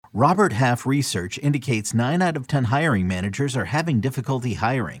Robert Half research indicates 9 out of 10 hiring managers are having difficulty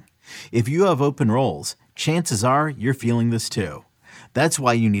hiring. If you have open roles, chances are you're feeling this too. That's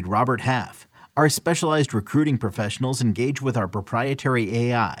why you need Robert Half. Our specialized recruiting professionals engage with our proprietary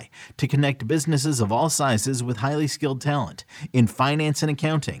AI to connect businesses of all sizes with highly skilled talent in finance and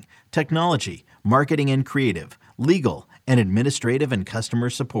accounting, technology, marketing and creative, legal, and administrative and customer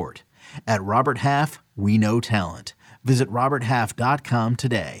support. At Robert Half, we know talent. Visit roberthalf.com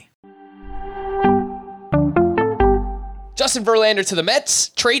today. Justin Verlander to the Mets,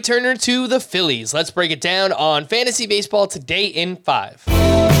 Trea Turner to the Phillies. Let's break it down on Fantasy Baseball today in 5.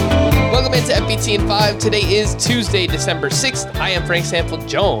 Welcome into FBT in 5. Today is Tuesday, December 6th. I am Frank Sanford,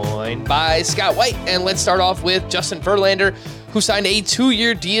 joined by Scott White. And let's start off with Justin Verlander, who signed a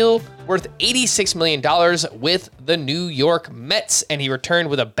 2-year deal worth $86 million with the New York Mets. And he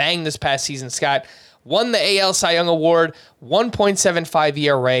returned with a bang this past season, Scott. Won the AL Cy Young Award, 1.75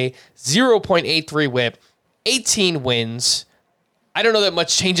 ERA, 0.83 whip, 18 wins. I don't know that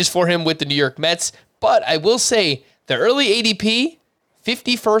much changes for him with the New York Mets, but I will say the early ADP,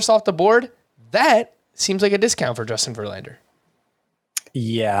 51st off the board, that seems like a discount for Justin Verlander.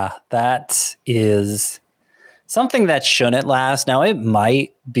 Yeah, that is something that shouldn't last. Now it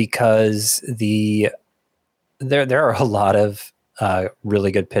might, because there are a lot of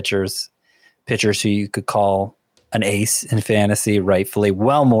really good pitchers who you could call an ace in fantasy, rightfully,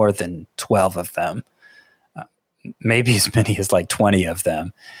 well more than 12 of them, maybe as many as like 20 of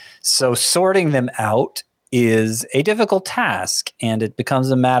them. So sorting them out is a difficult task, and it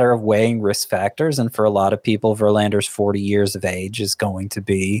becomes a matter of weighing risk factors. And for a lot of people, Verlander's 40 years of age is going to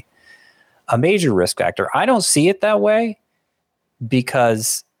be a major risk factor. I don't see it that way,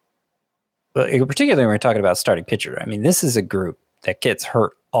 because particularly when we're talking about starting pitcher, I mean, this is a group that gets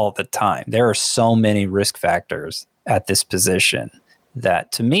hurt all the time. There are so many risk factors at this position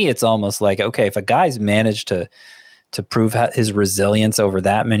that, to me, it's almost like, okay, if a guy's managed to prove his resilience over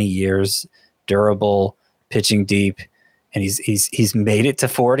that many years, durable, pitching deep, and he's made it to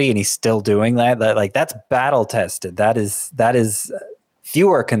 40 and he's still doing that, like, that's battle tested. That is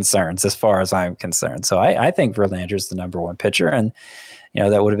fewer concerns as far as I'm concerned. So I think Verlander's the number one pitcher, and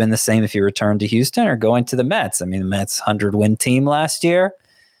that would have been the same if he returned to Houston or going to the Mets. I mean, the Mets 100-win team last year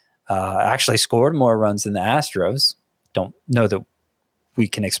actually scored more runs than the Astros. Don't know that we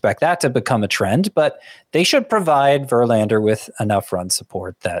can expect that to become a trend, but they should provide Verlander with enough run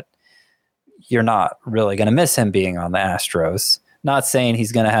support that you're not really going to miss him being on the Astros. Not saying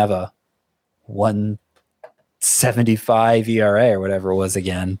he's going to have a 1.75 ERA or whatever it was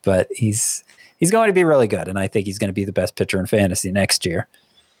again, but he's going to be really good, and I think he's going to be the best pitcher in fantasy next year.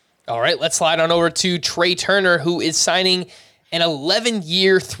 All right, let's slide on over to Trea Turner, who is signing an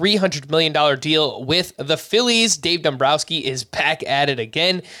 11-year, $300 million deal with the Phillies. Dave Dombrowski is back at it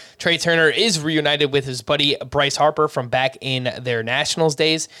again. Trea Turner is reunited with his buddy Bryce Harper from back in their Nationals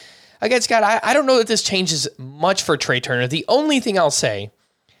days. Again, Scott, I don't know that this changes much for Trea Turner. The only thing I'll say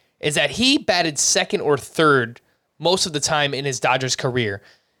is that he batted second or third most of the time in his Dodgers career.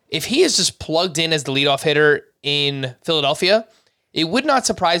 If he is just plugged in as the leadoff hitter in Philadelphia, it would not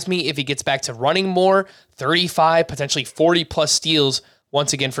surprise me if he gets back to running more, 35, potentially 40-plus steals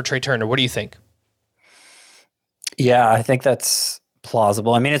once again for Trea Turner. What do you think? Yeah, I think that's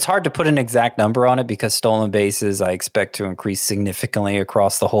plausible. I mean, it's hard to put an exact number on it because stolen bases I expect to increase significantly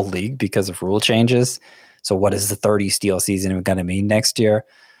across the whole league because of rule changes. So what is the 30 steal season going to mean next year?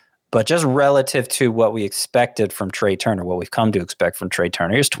 But just relative to what we expected from Trea Turner, what we've come to expect from Trea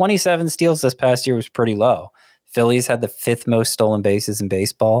Turner, his 27 steals this past year was pretty low. Phillies had the 5th most stolen bases in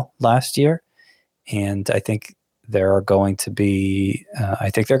baseball last year. And I think they're going to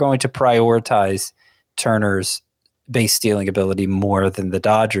prioritize Turner's base stealing ability more than the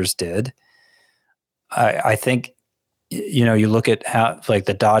Dodgers did. I think, you look at how, like,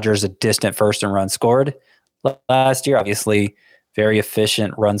 the Dodgers, a distant first in runs scored last year, obviously very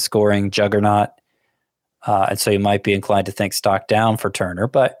efficient run scoring juggernaut. And so you might be inclined to think stock down for Turner,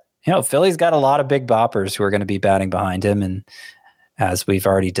 but Philly's got a lot of big boppers who are going to be batting behind him. And as we've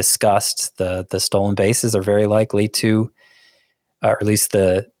already discussed, the stolen bases are very likely to, or at least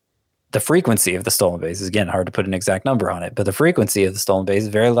the frequency of the stolen bases, again, hard to put an exact number on it, but the frequency of the stolen base is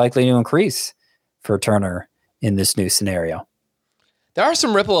very likely to increase for Turner in this new scenario. There are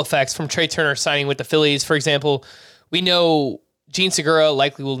some ripple effects from Trea Turner signing with the Phillies. For example, we know Gene Segura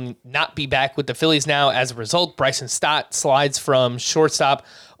likely will not be back with the Phillies now. As a result, Bryson Stott slides from shortstop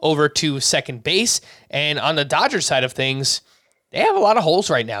over to second base. And on the Dodgers side of things, they have a lot of holes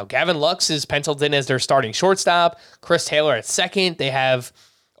right now. Gavin Lux is penciled in as their starting shortstop. Chris Taylor at second. They have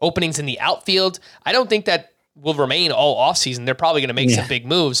openings in the outfield. I don't think that will remain all offseason. They're probably going to make some big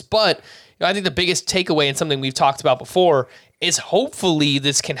moves. But I think the biggest takeaway and something we've talked about before is hopefully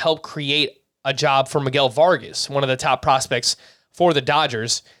this can help create a job for Miguel Vargas, one of the top prospects for the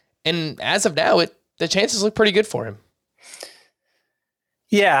Dodgers. And as of now, the chances look pretty good for him.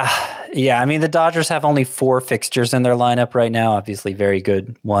 Yeah. I mean, the Dodgers have only 4 fixtures in their lineup right now. Obviously, very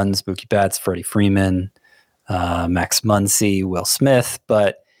good ones: Mookie Betts, Freddie Freeman, Max Muncy, Will Smith.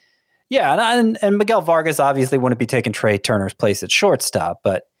 But yeah, and Miguel Vargas obviously wouldn't be taking Trea Turner's place at shortstop.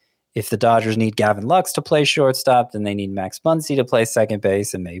 But if the Dodgers need Gavin Lux to play shortstop, then they need Max Muncy to play second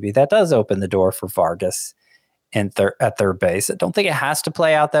base, and maybe that does open the door for Vargas at third base. I don't think it has to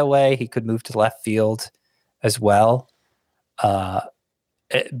play out that way. He could move to left field as well.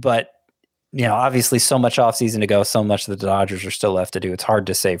 But, obviously so much offseason to go, so much the Dodgers are still left to do. It's hard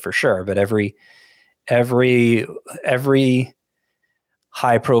to say for sure, but every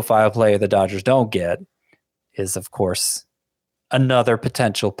high profile player the Dodgers don't get is, of course, another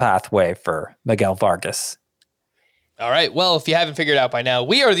potential pathway for Miguel Vargas. All right. Well, if you haven't figured out by now,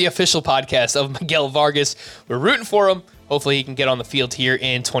 we are the official podcast of Miguel Vargas. We're rooting for him. Hopefully he can get on the field here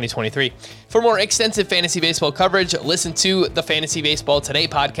in 2023. For more extensive fantasy baseball coverage, listen to the Fantasy Baseball Today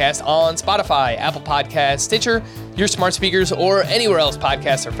podcast on Spotify, Apple Podcasts, Stitcher, your smart speakers, or anywhere else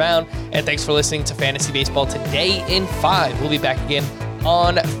podcasts are found. And thanks for listening to Fantasy Baseball Today in 5. We'll be back again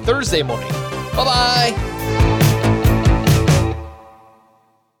on Thursday morning. Bye-bye.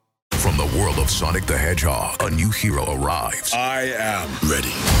 From the world of Sonic the Hedgehog, a new hero arrives. I am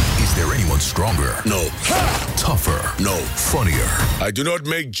ready. Is there anyone stronger? No. Tougher? No. Funnier? I do not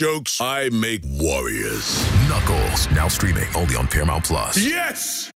make jokes. I make warriors. Knuckles, now streaming only on Paramount+. Yes!